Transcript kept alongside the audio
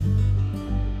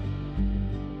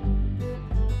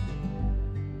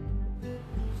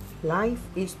Life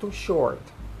is too short.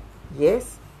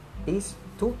 Yes, it's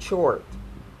too short.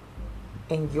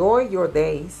 Enjoy your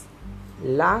days.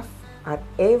 Laugh at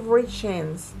every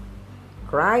chance.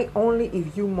 Cry only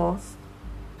if you must.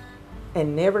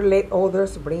 And never let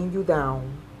others bring you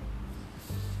down.